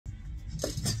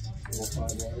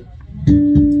4-5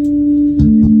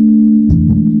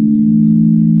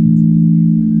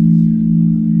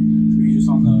 Are you just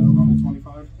on the Rumble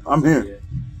 25? I'm here. Yeah.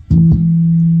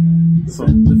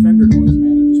 The Fender noise,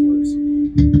 man, it just works.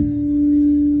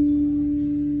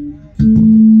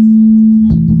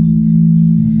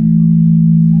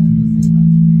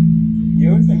 The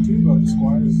other thing too about the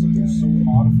Squire is that they're so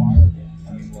modifiable.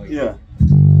 I mean, like, Yeah.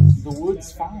 the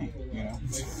wood's fine, you know.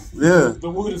 Yeah. The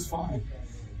wood is fine.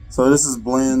 So this is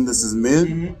blend, this is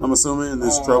mid, I'm assuming, and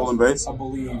this is treble and bass? I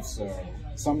believe so.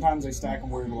 Sometimes they stack them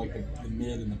where like the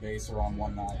mid and the bass are on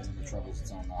one knob and then the treble's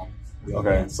its own knob.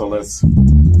 Okay, so let's...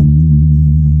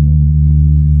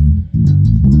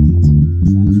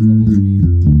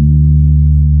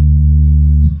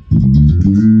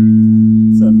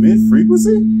 Is that mid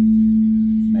frequency?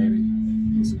 Maybe.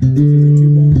 Is it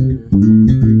two-band or...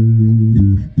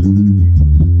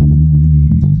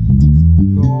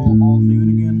 Go all noon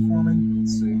again for me?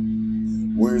 Let's see.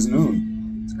 Where's noon?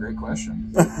 It's a great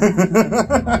question. Nope.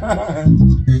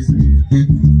 Let's see.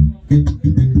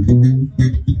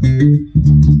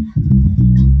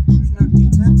 There's no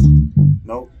detent?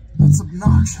 That's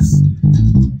obnoxious.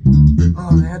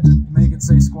 Oh, they had to make it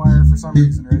say Squire for some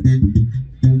reason, right?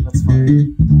 That's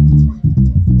funny.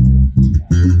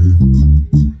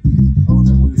 Oh, and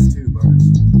they're loose too, butters.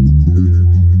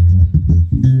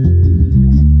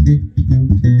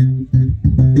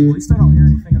 At least I don't hear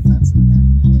anything offensive in there.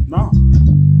 No.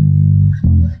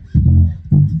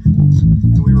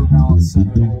 And we were balanced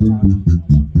center the whole time.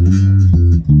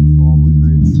 Go all the way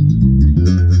bridge.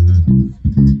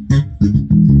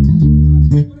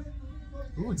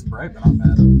 Ooh, it's bright, but not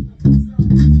bad.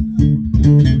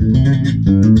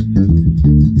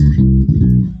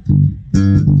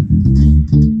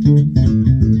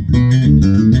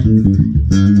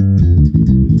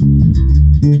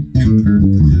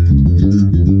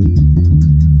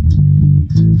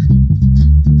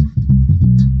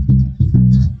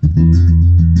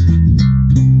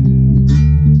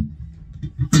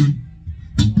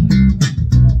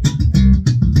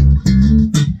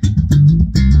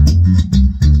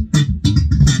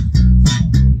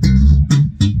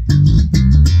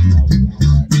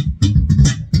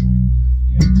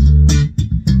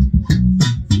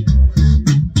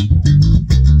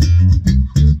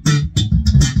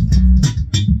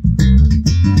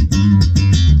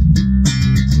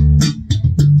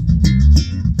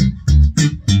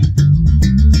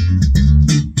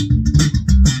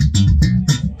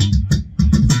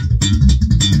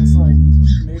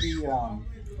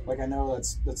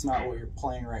 That's not what you're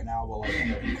playing right now, but like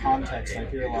in context, I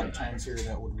hear a lot of tones here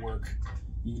that would work.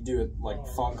 You do it like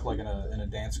funk, like in a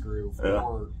dance groove,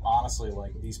 or honestly,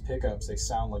 like these pickups, they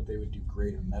sound like they would do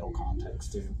great in metal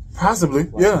context too. Possibly,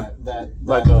 like yeah. That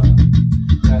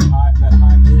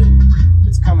high mid,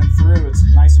 it's coming through. It's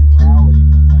nice and growly,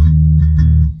 but like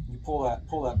you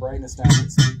pull that brightness down,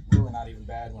 it's really not even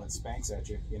bad when it spanks at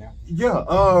you, you know? Yeah.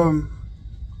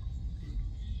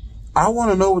 I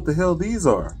want to know what the hell these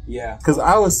are. Yeah. Because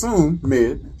I assume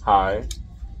mid, high,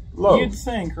 low. You'd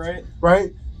think, right?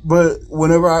 Right? But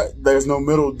whenever there's no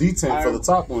middle detent for the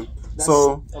top one.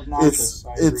 So it's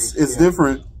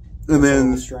different. And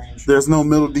then there's no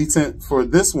middle detent for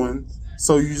this one.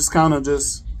 So you just kind of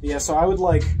just... Yeah, so I would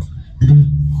like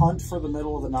hunt for the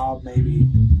middle of the knob maybe.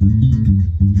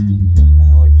 And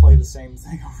then like play the same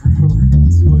thing over and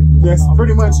over. So, like, yes,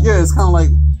 pretty much. Yeah, it's kind of like...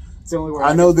 It's the only way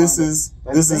I know this is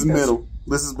middle.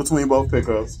 This is between both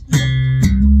pickups.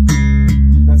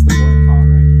 That's the blend pot,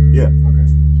 right? Yeah. Okay.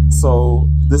 So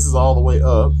this is all the way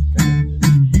up. Okay.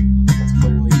 That's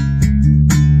clearly.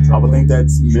 I would think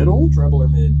that's middle. Treble or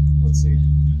mid. Let's see.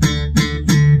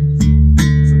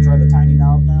 So try the tiny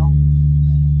knob now.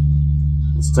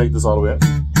 Let's take this all the way up.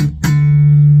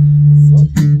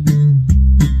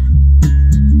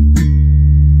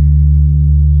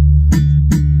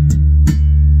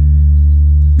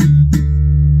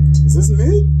 Is this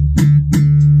mid?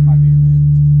 Might be your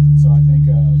mid. So I think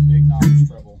big knob is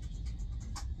treble.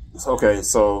 Okay,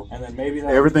 so and then maybe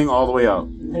that, everything all the way out.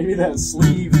 Maybe that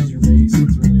sleeve is your bass.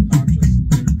 It's really obnoxious.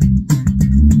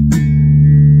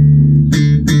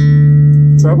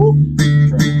 Treble?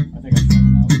 Treble. I think that's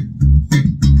treble knob.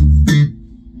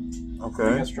 Okay. I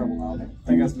think that's treble knob. I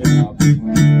think that's mid knob.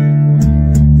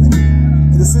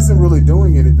 This isn't really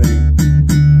doing anything.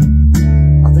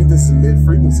 I think this is mid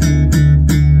frequency.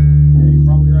 Yeah, you're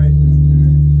probably right.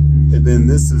 And then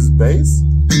this is bass.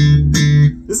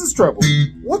 This is treble.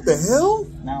 What the hell?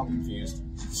 Now I'm confused.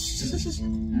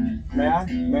 May I?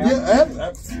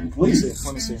 Yeah, please.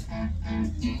 Let me see.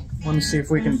 Let me see if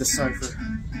we can decipher. Sir,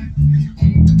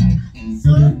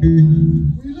 what are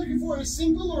you looking for? a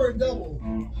single or a double?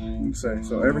 Let's say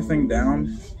so. Everything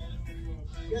down.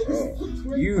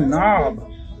 You knob.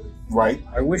 Right.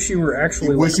 I wish you were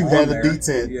actually. You wish you had a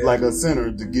detent, detent like a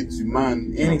center to get you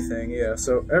mine. Anything, yeah.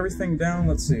 So everything down.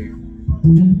 Let's see. I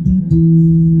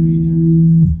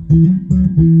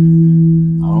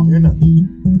don't hear nothing.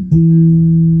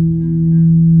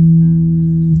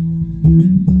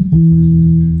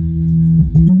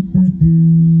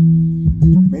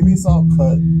 Maybe it's all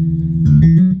cut.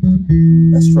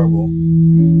 That's trouble.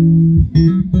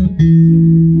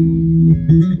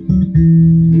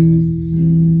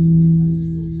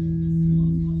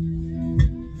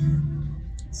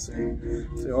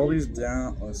 See all these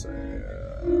down. Let's say,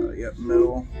 yep,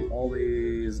 middle. All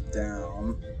these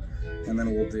down, and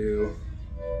then we'll do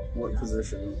what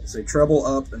position? Say treble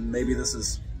up, and maybe this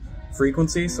is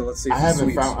frequency. So let's see. I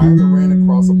haven't ran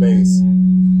across a bass.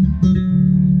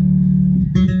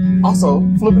 Also,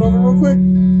 flip it over real quick.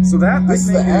 So this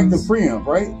is the active preamp,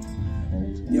 right?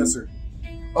 Yes, sir.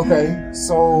 Okay,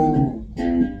 so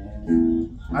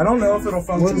I don't know if it'll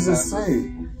function. What does it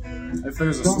say? If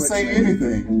there's a don't switch say there.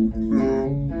 anything.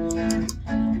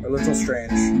 A little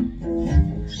strange.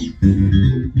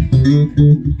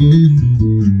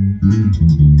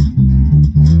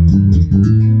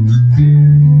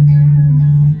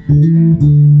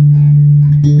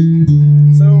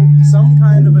 So some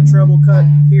kind of a treble cut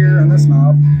here on this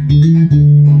knob.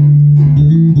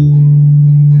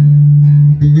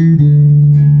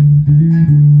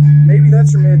 Maybe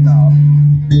that's your mid knob.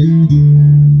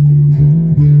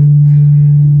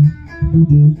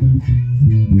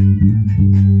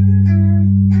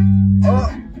 Oh,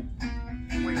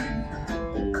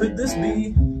 wait. Could this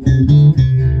be?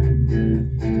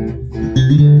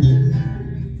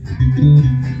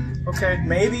 Okay,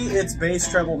 maybe it's bass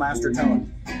treble master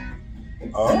tone.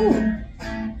 Oh,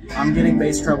 I'm getting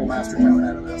bass treble master tone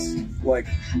out of this. Like,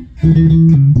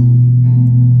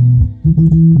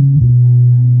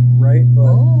 right?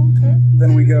 But okay.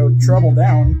 then we go treble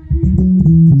down,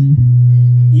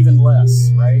 even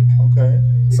less, right? Okay.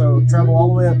 So treble all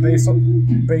the way up, bass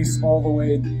all the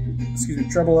way, excuse me,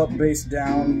 treble up, bass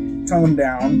down, tone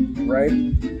down, right?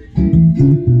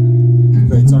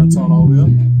 Okay, turn tone all the way up.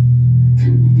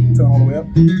 Tone all the way up.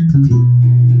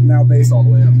 Now bass all the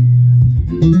way up.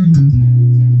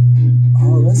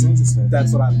 Oh, that's interesting.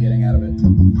 That's what I'm getting out of it.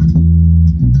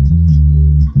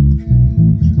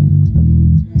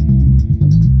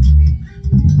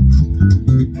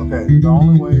 Okay, the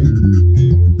only way.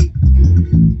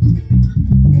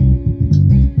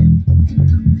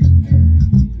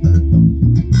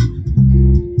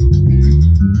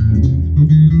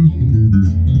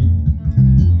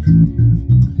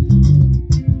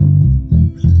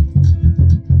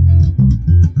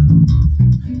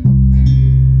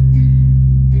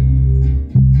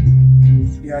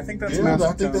 Yeah, I think that's Yeah, master I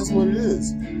think tone. that's what it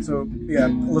is. So yeah,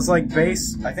 it's like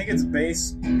bass. I think it's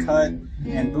bass, cut,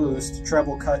 and boost,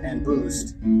 treble, cut, and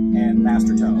boost, and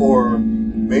master tone. Or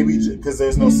maybe because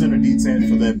there's no center detent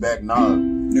for that back knob.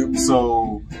 Nope.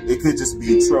 So it could just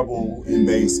be treble and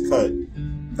bass cut.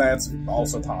 That's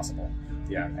also possible.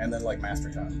 Yeah, and then like master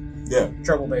tone. Yeah.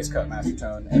 Treble, bass, cut, master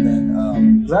tone, and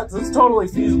then that's totally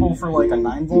feasible for like a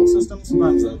 9-volt system.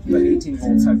 Sometimes the 18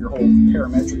 volts have your whole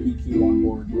parametric EQ on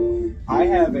board. I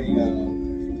have an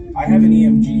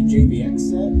EMG JVX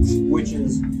set, which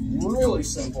is really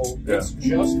simple. Yeah. It's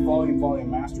just volume,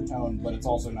 master tone, but it's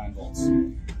also 9 volts.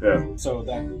 Yeah. So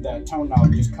that tone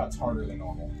knob just cuts harder than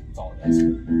normal. That's all it does.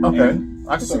 Okay. And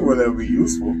I can see where that would be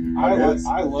useful. I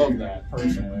love that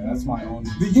personally. That's my own.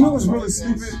 You know what's really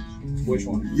stupid? Which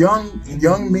one?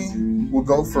 Young me will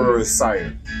go for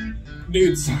Sire.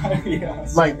 Dude, yeah.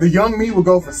 Like the young me will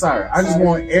go for Sire. I just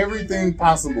want everything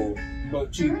possible.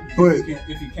 But cheap. But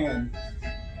if you can.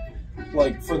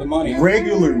 Like for the money.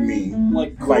 Regular me,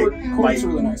 Like Court's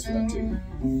really nice for that too.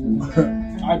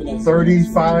 I've been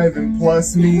 35 and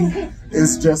plus me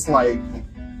is just like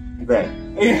that.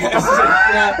 Yeah.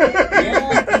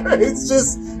 It's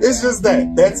just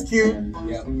that. That's cute.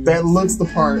 Yeah. That looks the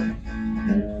part.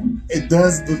 It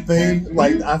does the thing.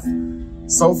 Like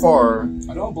so far,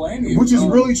 I don't blame you. which is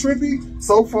really trippy.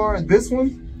 So far, this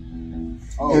one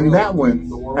and really? that one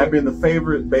have been the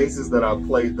favorite basses that I've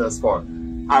played thus far.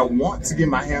 I want to get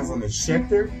my hands on the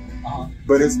Schecter,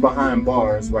 but it's behind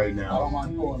bars right I now. don't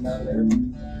mind pulling that there.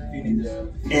 If you need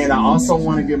to. And I also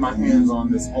want to get my hands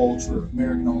on this Ultra.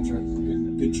 American Ultra,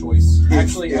 good choice.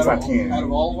 Actually, if out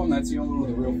of all of them, that's the only one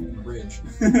with a real bridge.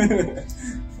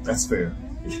 That's fair.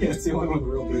 Yeah, it's the only one with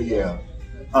a real bridge. Yeah.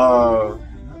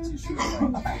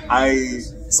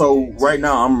 So right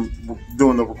now I'm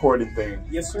doing the recording thing,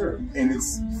 Yes, sir. and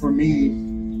it's for me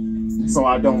So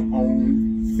I don't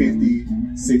own 50,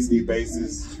 60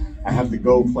 basses. I have to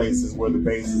go places where the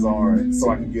basses are so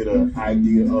I can get an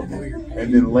idea of it.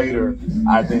 And then later,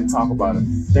 I then talk about it.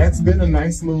 That's been a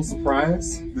nice little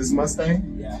surprise, this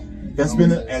Mustang. Yeah. That's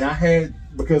been, and I had,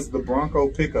 because the Bronco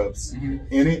pickups in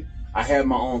it, I had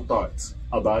my own thoughts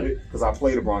about it because I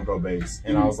played a Bronco bass.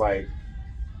 And I was like,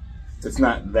 it's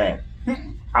not that.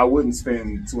 I wouldn't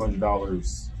spend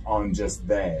 $200 on just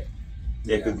that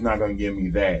if it's not going to give me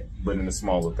that, but in a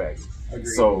smaller package. Agreed.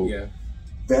 So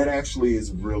that actually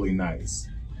is really nice,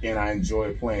 and I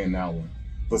enjoy playing that one.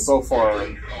 But so far,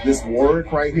 this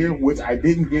Warwick right here, which I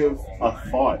didn't give a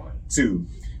thought to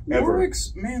ever.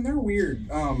 Warwicks, man, they're weird.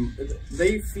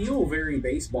 They feel very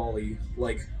baseball-y,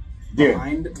 like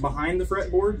behind the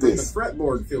fretboard, but the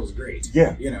fretboard feels great.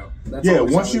 Yeah. You know, that's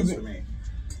always once how it is for me.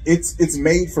 It's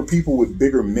made for people with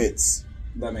bigger mitts.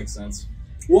 That makes sense.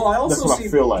 Well, I also I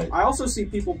feel like. I also see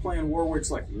people playing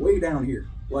Warwicks like way down here,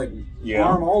 like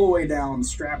arm all the way down,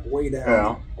 strap way down.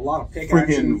 Yeah. A lot of pick freaking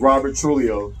action. Robert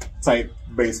Trujillo type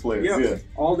bass players. Yeah,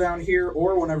 all down here,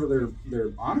 or whenever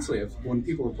they're honestly, when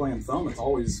people are playing thumb, it's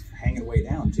always hanging way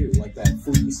down too, like that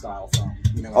flea style thumb.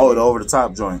 You know. Oh, the over the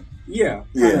top joint. Yeah.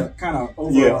 Kind of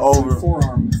over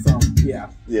forearm thumb. Yeah.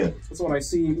 That's what I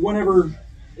see whenever.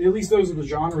 At least those are the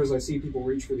genres I see people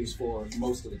reach for these for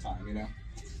most of the time, you know.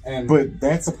 But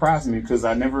that surprised me because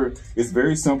it's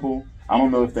very simple. I don't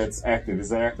know if that's active. Is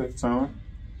that active? Turn on?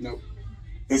 Nope.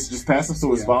 It's just passive,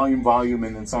 so it's volume,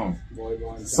 and then tone.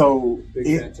 Volume, so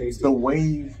the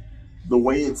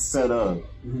way it's set up,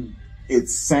 it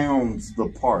sounds the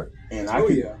part. And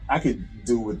I could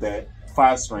do with that.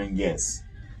 5-string, yes.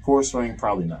 4-string,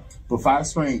 probably not. But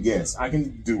 5-string, yes. I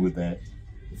can do with that.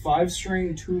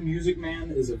 5-string 2 Music Man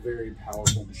is a very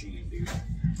powerful machine, dude.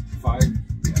 5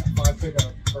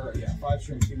 pickup,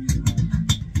 5-string 2 Music Man.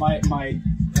 My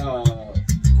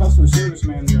customer service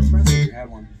manager in Princeton had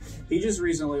one. He just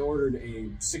recently ordered a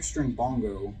 6-string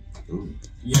bongo. Ooh.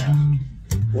 Yeah.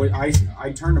 Boy,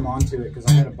 I turned him on to it because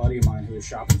I had a buddy of mine who was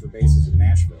shopping for basses in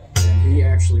Nashville, and he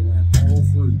actually went all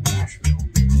through Nashville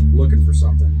looking for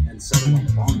something and settled on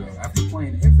the bongo after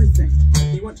playing everything.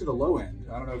 He went to the low end.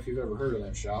 I don't know if you've ever heard of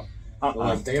that shop. But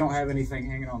like, they don't have anything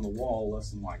hanging on the wall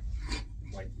less than like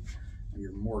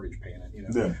your mortgage payment, you know.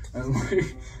 Yeah. And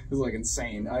it was like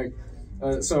insane.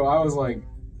 So I was like,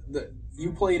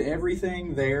 you played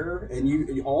everything there, and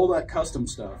you all that custom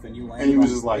stuff, and you landed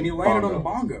on the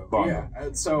bongo. Yeah.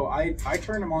 So I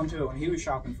turned him onto it when he was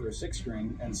shopping for a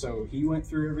 6-string, and so he went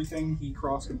through everything. He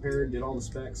cross compared, did all the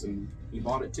specs, and he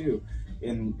bought it too.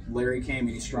 And Larry came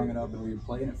and he strung it up, and we were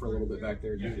playing it for a little bit back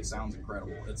there. Dude, it sounds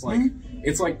incredible. It's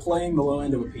like playing the low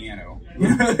end of a piano.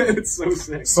 It's so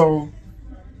sick. So,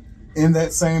 in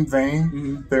that same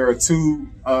vein, there are two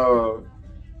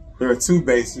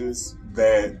basses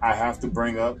that I have to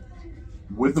bring up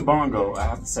with the bongo. I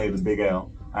have to say the Big L.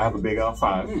 I have a Big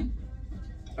L5.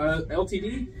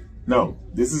 LTD? No,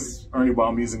 this is Ernie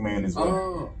Ball Music Man as well.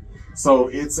 Oh. So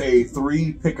it's a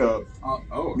 3 pickup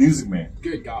Music Man.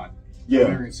 Good God. Yeah. I've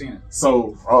never even seen it.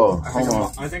 So, hold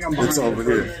on. I think I'm It's over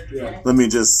here. Yeah. Let me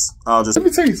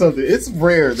tell you something. It's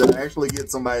rare that I actually get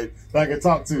somebody that I can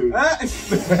talk to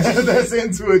that's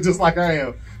into it just like I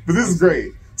am. But this is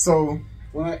great. So,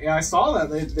 when I saw that,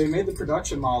 they made the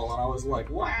production model, and I was like,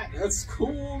 what? That's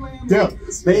cool, man. Yeah.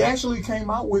 They actually came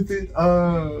out with it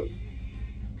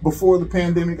before the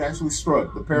pandemic actually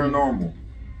struck, the Paranormal.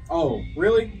 Oh,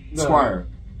 really? Squire.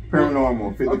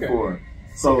 Paranormal 54. Okay.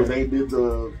 So they did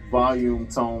the volume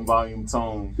tone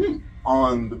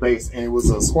on the bass, and it was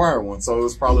a Squire one. So it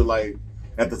was probably like,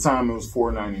 at the time, it was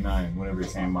 $4.99 whenever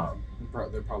it came out.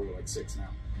 They're probably like $6 now.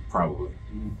 Probably.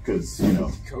 Because, you know.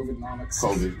 COVID-nomics.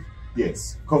 COVID.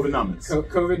 Yes. COVID-nomics.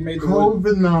 COVID made the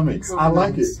COVID-nomics. I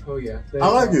like it. Oh, yeah. I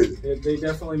like it. They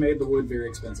definitely made the wood very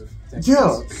expensive.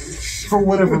 Yeah. For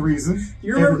whatever reason. Do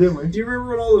you remember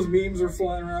when all those memes are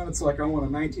flying around? It's like, I want a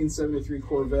 1973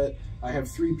 Corvette. I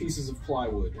have 3 pieces of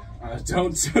plywood.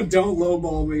 Don't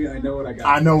lowball me. I know what I got.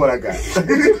 I know what I got. It's like,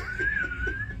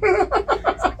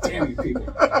 damn you people.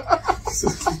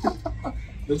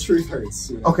 The truth hurts.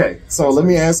 You know? Okay, so let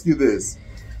me ask you this.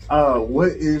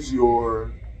 What is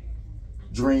your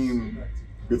dream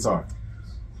guitar?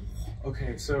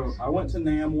 Okay, so I went to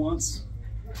NAMM once,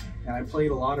 and I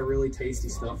played a lot of really tasty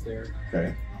stuff there.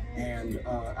 Okay. And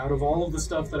out of all of the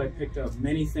stuff that I picked up,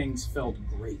 many things felt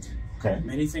great. Okay.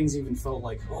 Many things even felt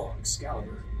like, oh,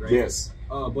 Excalibur, right? Yes.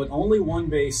 But only one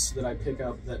bass that I pick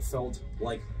up that felt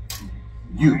like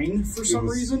mine for some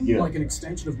reason, like an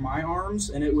extension of my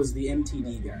arms, and it was the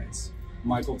MTD guys,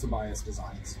 Michael Tobias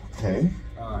Designs. Okay.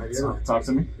 Have you ever talk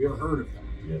to me? Have you ever heard of them?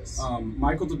 Yes.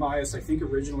 Michael Tobias, I think,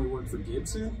 originally worked for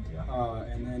Gibson,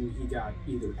 and then he got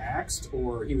either axed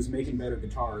or he was making better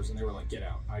guitars, and they were like, "Get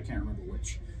out!" I can't remember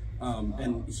which.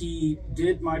 And he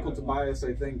did Michael Tobias,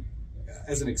 I think,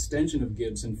 as an extension of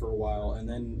Gibson for a while, and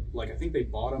then I think they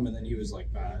bought him, and then he was like,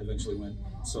 eventually went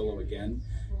solo again.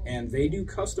 And they do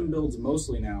custom builds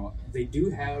mostly now. They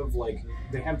do have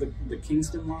they have the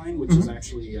Kingston line, which is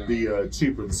actually the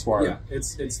cheaper, the Squire. Yeah,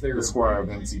 it's their the Squire of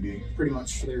MTD. Pretty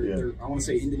much their I want to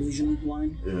say Indonesian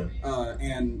line. Yeah.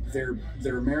 And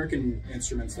they're American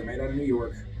instruments. They're made out of New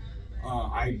York.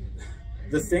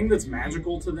 The thing that's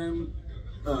magical to them,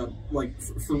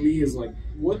 for me, is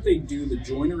what they do. The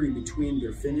joinery between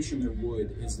their finish and their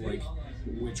wood is like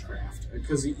witchcraft,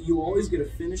 because you always get a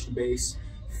finished bass.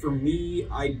 For me,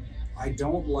 I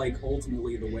don't like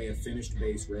ultimately the way a finished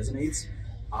bass resonates.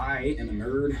 I am a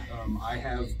nerd. I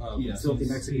have a Filthy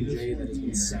Mexican J that has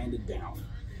been sanded down.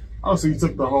 Oh, so you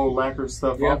took the whole lacquer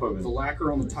stuff off of it? The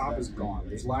lacquer on the top is gone.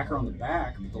 There's lacquer on the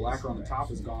back, but the lacquer on the top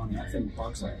is gone, and that thing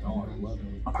barks like a dog. I love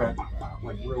it.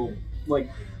 Okay.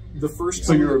 The first.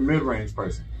 So you're a mid-range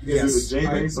person. Yes. Is it a J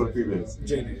bass or a P bass?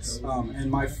 J bass. And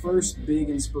my first big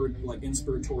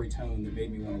inspiratory tone that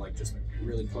made me want to just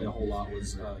really play a whole lot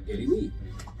was Geddy Lee,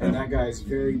 and that guy's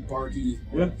very barky.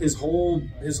 Yeah. His whole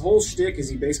shtick is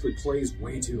he basically plays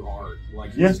way too hard.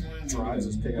 He just drives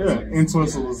his pickups. Yeah.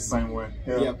 Intwistle was the same way.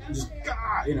 Yeah. Just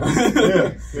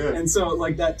Yeah. And so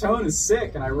that tone is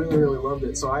sick, and I really loved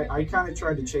it. So I kind of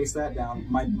tried to chase that down.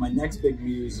 My next big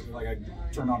muse, I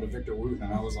turned on to Victor Wooten,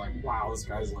 and I was like, wow, this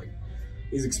guy's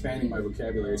he's expanding my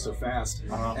vocabulary so fast.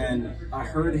 And I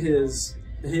heard his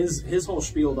whole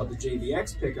spiel about the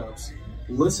JVX pickups,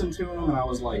 listened to him, and I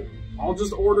was like, I'll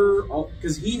just order,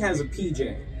 because he has a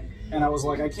PJ. And I was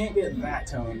like, I can't get that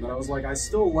tone, but I was like, I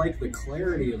still like the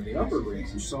clarity of the upper range.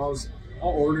 So I'll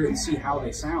order it and see how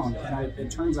they sound. And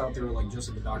it turns out they were just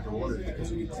what the doctor ordered,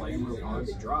 because when you play them really hard,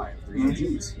 they drive. They're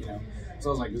EGs, So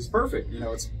I was like, this is perfect.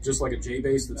 It's just like a J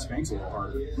bass that spanks a little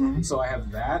harder. So I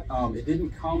have that. It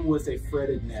didn't come with a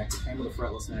fretted neck. It came with a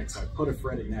fretless neck, so I put a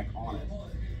fretted neck on it.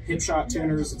 Hipshot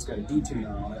tuners, it's got a D-tuner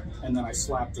on it. And then I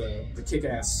slapped the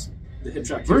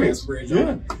Hipshot kick-ass bridge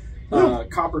on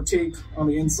it. Copper teak on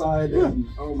the inside, and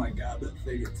oh my god, that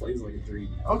thing, it plays like a dream.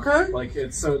 Okay.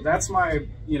 So that's my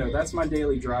that's my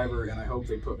daily driver, and I hope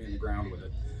they put me in the ground with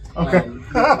it. Okay.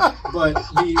 But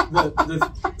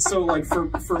so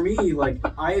for me,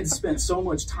 I had spent so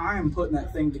much time putting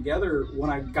that thing together. When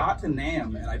I got to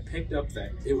NAMM and I picked up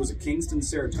that it was a Kingston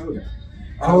Saratoga,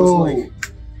 I was like,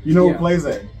 who plays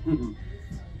that?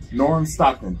 Norm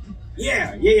Stockton.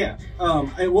 Yeah.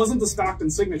 It wasn't the Stockton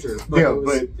signature, but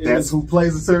that's who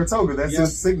plays the Saratoga. That's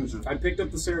his signature. I picked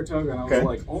up the Saratoga, and I was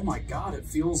like, oh my god, it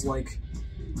feels like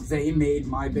they made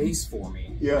my bass for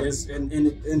me. Yeah.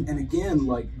 And again,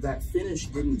 that finish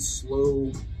didn't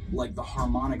slow the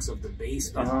harmonics of the bass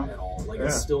down at all.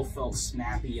 It still felt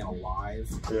snappy and alive.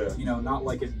 Yeah. Not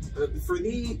like it for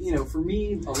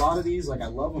me, a lot of these, I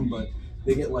love them, but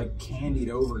they get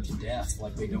candied over to death.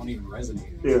 They don't even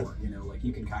resonate anymore.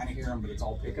 You can kind of hear them, but it's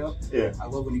all pickup. Yeah. I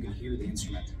love when you can hear the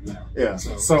instrument. Yeah.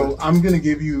 So I'm gonna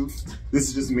give you. This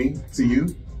is just me to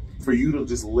you, for you to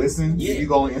just listen. Yeah. You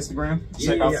go on Instagram,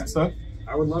 check out some stuff.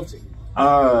 I would love to.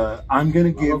 I'm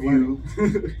gonna give you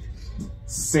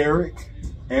Serek,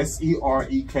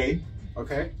 S-E-R-E-K.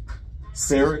 Okay.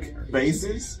 Serek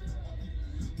basses.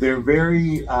 They're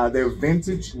very they're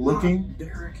vintage looking.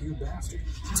 Derek, you bastard.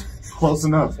 Close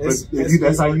enough. But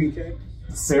that's how you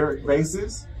Serek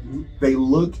basses. They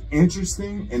look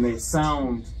interesting and they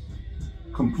sound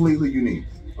completely unique.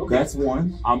 Okay. That's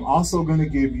one. I'm also gonna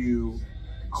give you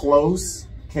Close,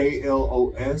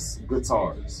 K-L-O-S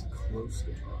guitars. Close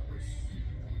guitars.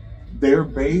 Their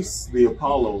bass, the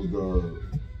Apollo,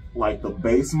 the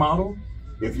bass model,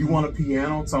 if you want a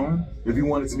piano tone, if you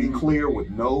want it to be clear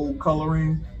with no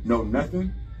coloring, no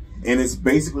nothing, and it's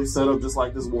basically set up just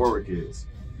like this Warwick is.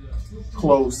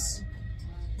 Close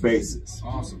basses.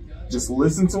 Awesome. Just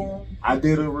listen to them. I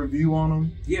did a review on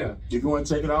them. Yeah. If you want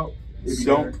to check it out. If you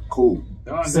don't, cool.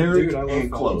 Serek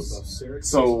and Close.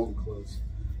 So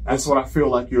that's what I feel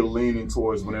like you're leaning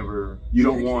towards whenever you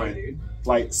don't want.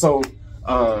 I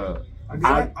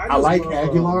like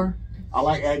Aguilar. I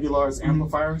like Aguilar's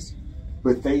amplifiers,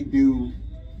 but they do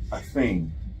a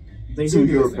thing to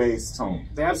your bass tone.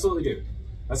 They absolutely do.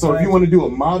 So if you want to do a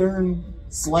modern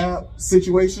slap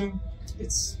situation,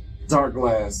 it's dark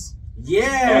glass.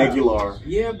 Yeah. Aguilar.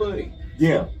 Yeah, buddy.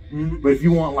 Yeah. But if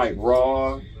you want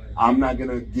raw, I'm not going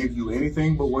to give you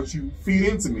anything but what you feed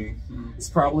into me. It's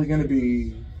probably going to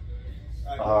be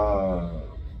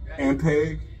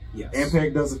Ampeg. Yes.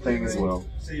 Ampeg does a thing as well.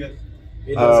 It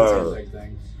does a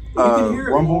thing. You can hear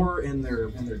it more in their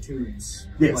tubes.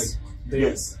 Yes.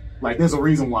 Yes. Like there's a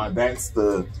reason why that's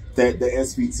the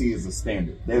SVT is a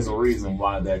standard. There's a reason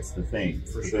why that's the thing.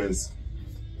 Because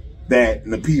that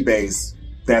and the P bass,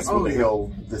 that's what the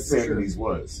hell the 70s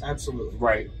was. Absolutely.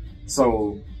 Right.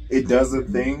 So it does a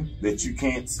thing that you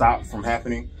can't stop from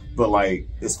happening. But like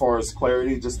as far as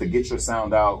clarity, just to get your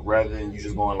sound out rather than you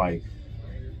just going like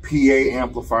PA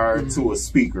amplifier to a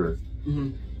speaker.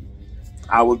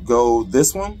 I would go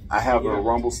this one. I have a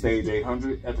Rumble Stage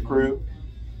 800 at the crib.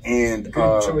 And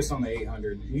good choice on the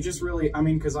 800. You just really, I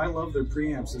mean, because I love their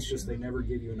preamps. It's just they never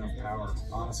give you enough power.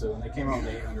 Honestly, when they came out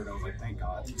with the 800, I was like, thank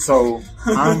God. So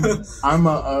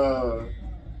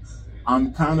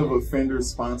I'm kind of a Fender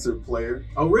sponsored player.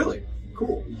 Oh, really?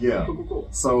 Cool. Yeah. Cool.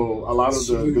 So a lot of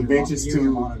the Vintage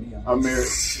 2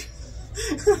 American,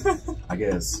 I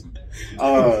guess,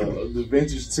 the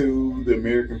Vintage 2, the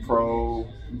American Pro,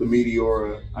 the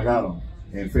Meteora, I got them,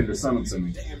 and Fender sent them to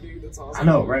me. Damn, dude, that's awesome. I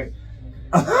know, right?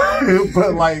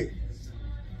 But like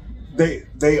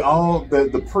they all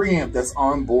the preamp that's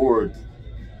on board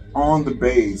on the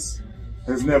bass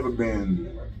has never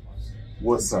been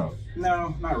what's up.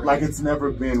 No, not really. Like it's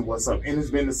never been what's up, and it's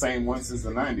been the same one since the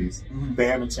 90s. They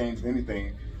haven't changed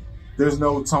anything. There's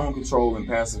no tone control in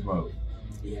passive mode.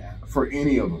 Yeah. For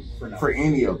any of them. For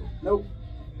any of them. Nope.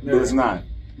 There's not.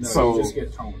 No, so you just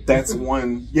get tone. That's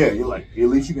one. Yeah, you're like at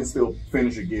least you can still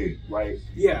finish a gig, right?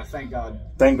 Yeah, thank God.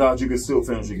 Thank God you can still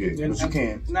finish a gig, but you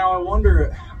can't. Now I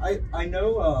wonder. I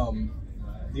know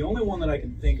the only one that I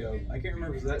can think of. I can't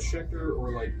remember if it's that Schecter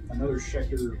or like another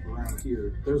Schecter around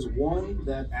here. There's one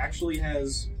that actually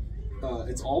has.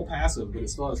 It's all passive, but it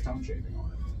still has tone shaping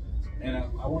on it. And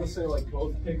I want to say like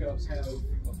both pickups have a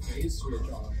bass switch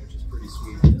on them, which is pretty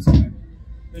sweet.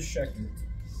 This Schecter.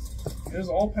 It is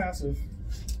all passive.